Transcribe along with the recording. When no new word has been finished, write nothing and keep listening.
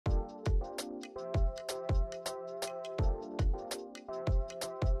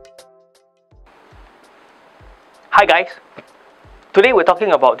Hi guys, today we're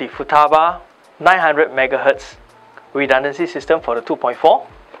talking about the Futaba 900 MHz redundancy system for the 2.4.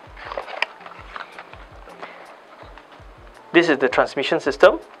 This is the transmission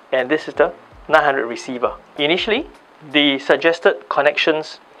system and this is the 900 receiver. Initially, the suggested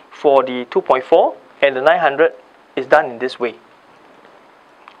connections for the 2.4 and the 900 is done in this way.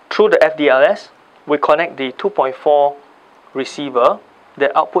 Through the FDLS, we connect the 2.4 receiver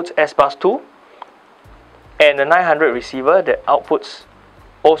that outputs S bus 2 and the 900 receiver that outputs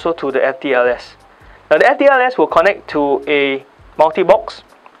also to the FDLS. Now the FDLS will connect to a multi-box,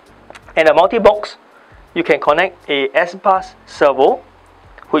 and a multi-box you can connect a S bus servo,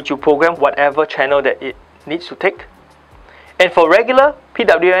 which you program whatever channel that it needs to take. And for regular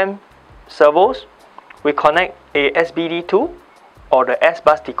PWM servos, we connect a SBD2 or the S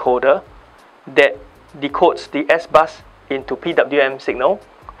bus decoder that decodes the S bus into PWM signal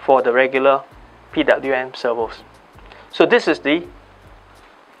for the regular PWM servos. So this is the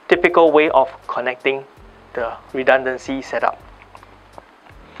typical way of connecting the redundancy setup.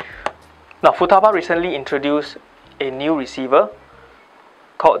 Now Futaba recently introduced a new receiver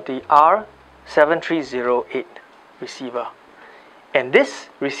called the R7308 Receiver. And this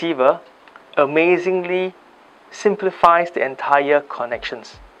receiver amazingly simplifies the entire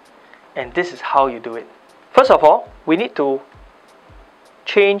connections. And this is how you do it. First of all, we need to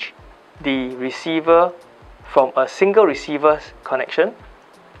change the receiver from a single receiver connection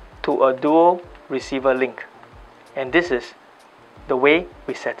to a dual receiver link, and this is the way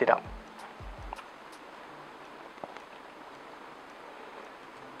we set it up.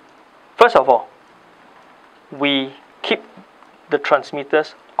 First of all, we keep the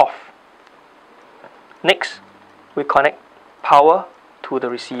transmitters off. Next, we connect power to the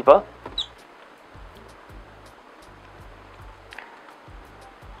receiver.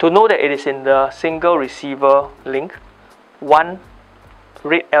 To know that it is in the single receiver link, one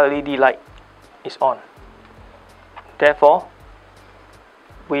red LED light is on. Therefore,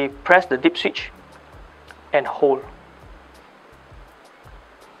 we press the dip switch and hold.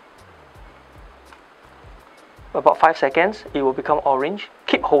 About 5 seconds, it will become orange.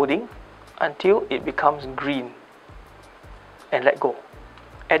 Keep holding until it becomes green and let go.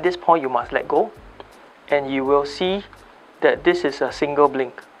 At this point, you must let go, and you will see that this is a single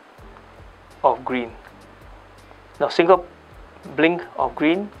blink of green. Now single blink of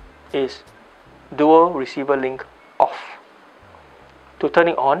green is dual receiver link off. To turn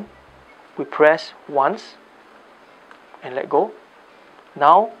it on, we press once and let go.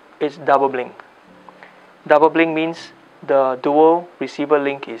 Now it's double blink. Double blink means the dual receiver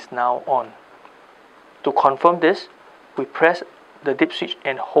link is now on. To confirm this, we press the dip switch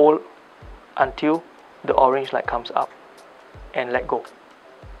and hold until the orange light comes up and let go.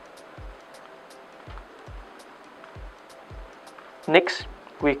 Next,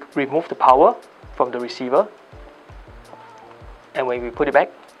 we remove the power from the receiver, and when we put it back,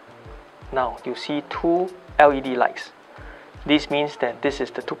 now you see two LED lights. This means that this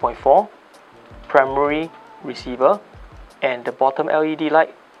is the 2.4 primary receiver, and the bottom LED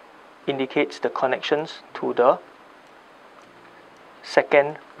light indicates the connections to the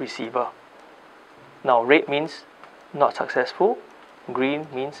second receiver. Now red means not successful, green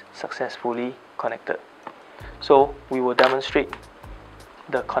means successfully connected. So we will demonstrate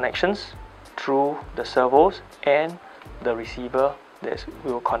the connections through the servos and the receiver that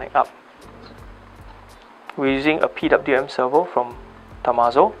we will connect up. We're using a PWM servo from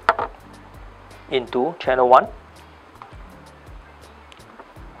Tahmazo into channel 1.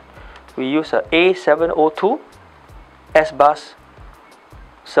 We use a A702 S-bus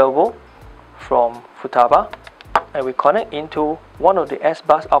servo from Futaba, and we connect into one of the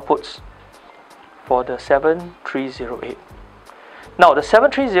S-bus outputs for the 7308. Now the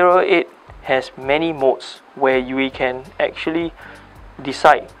 7308 has many modes where we can actually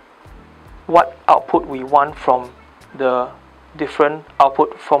decide what output we want from the different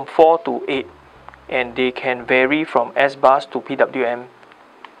output from 4 to 8, and they can vary from S-bus to PWM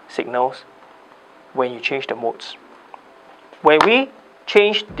signals when you change the modes. When we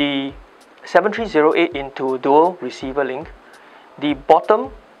change the 7308 into dual receiver link, the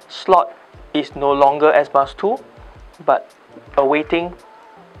bottom slot is no longer S-bus 2 but awaiting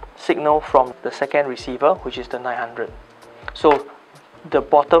signal from the second receiver, which is the 900. So the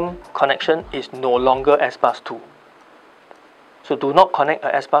bottom connection is no longer S-bus 2. So do not connect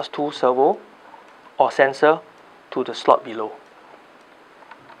a S-bus 2 servo or sensor to the slot below.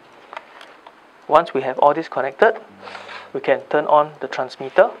 Once we have all this connected, we can turn on the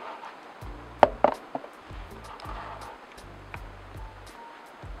transmitter.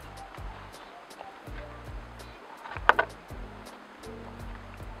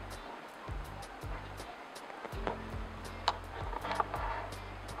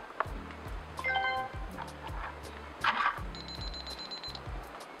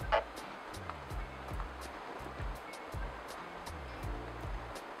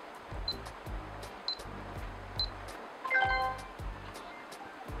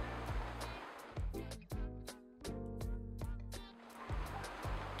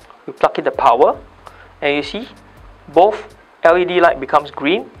 we plug in the power, and you see both LED light becomes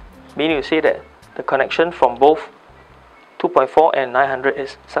green, meaning to say that the connection from both 2.4 and 900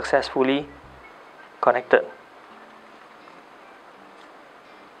 is successfully connected.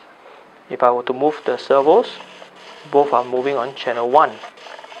 If I were to move the servos, both are moving on channel 1.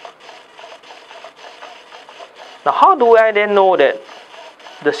 Now how do I then know that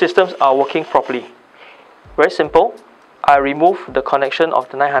the systems are working properly? Very simple. I remove the connection of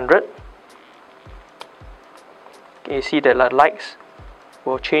the 900. You see that the lights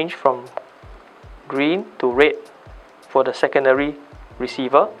will change from green to red for the secondary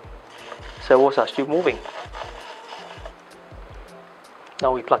receiver. Servos are still moving.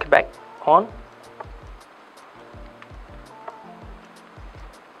 Now we plug it back on.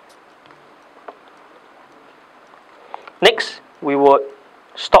 Next, we would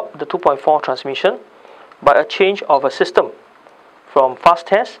stop the 2.4 transmission by a change of a system from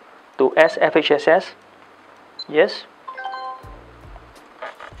FASSTest to SFHSS. Yes.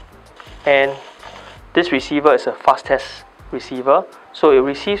 And this receiver is a FASSTest receiver, so it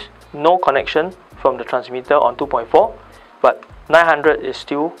receives no connection from the transmitter on 2.4, but 900 is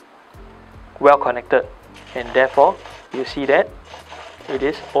still well connected, and therefore you see that it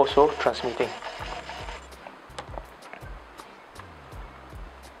is also transmitting.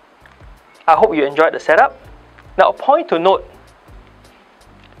 I hope you enjoyed the setup. Now, a point to note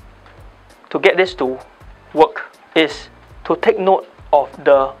to get this to work is to take note of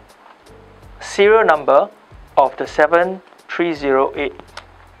the serial number of the 7308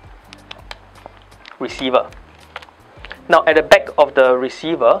 receiver. Now, at the back of the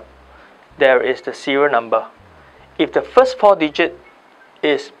receiver, there is the serial number. If the first 4 digits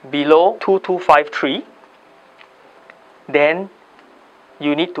is below 2253, then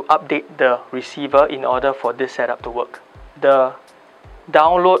you need to update the receiver in order for this setup to work. The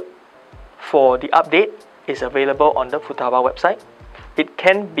download for the update is available on the Futaba website. It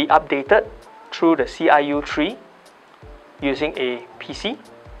can be updated through the CIU3 using a PC,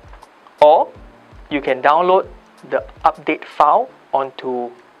 or you can download the update file onto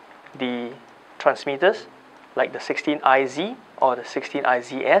the transmitters like the 16IZ or the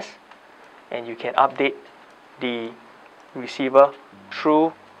 16IZS, and you can update the receiver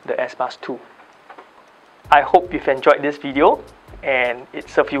through the S-Bus 2. I hope you've enjoyed this video and it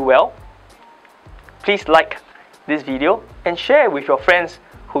served you well. Please like this video and share with your friends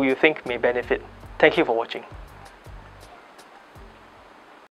who you think may benefit. Thank you for watching.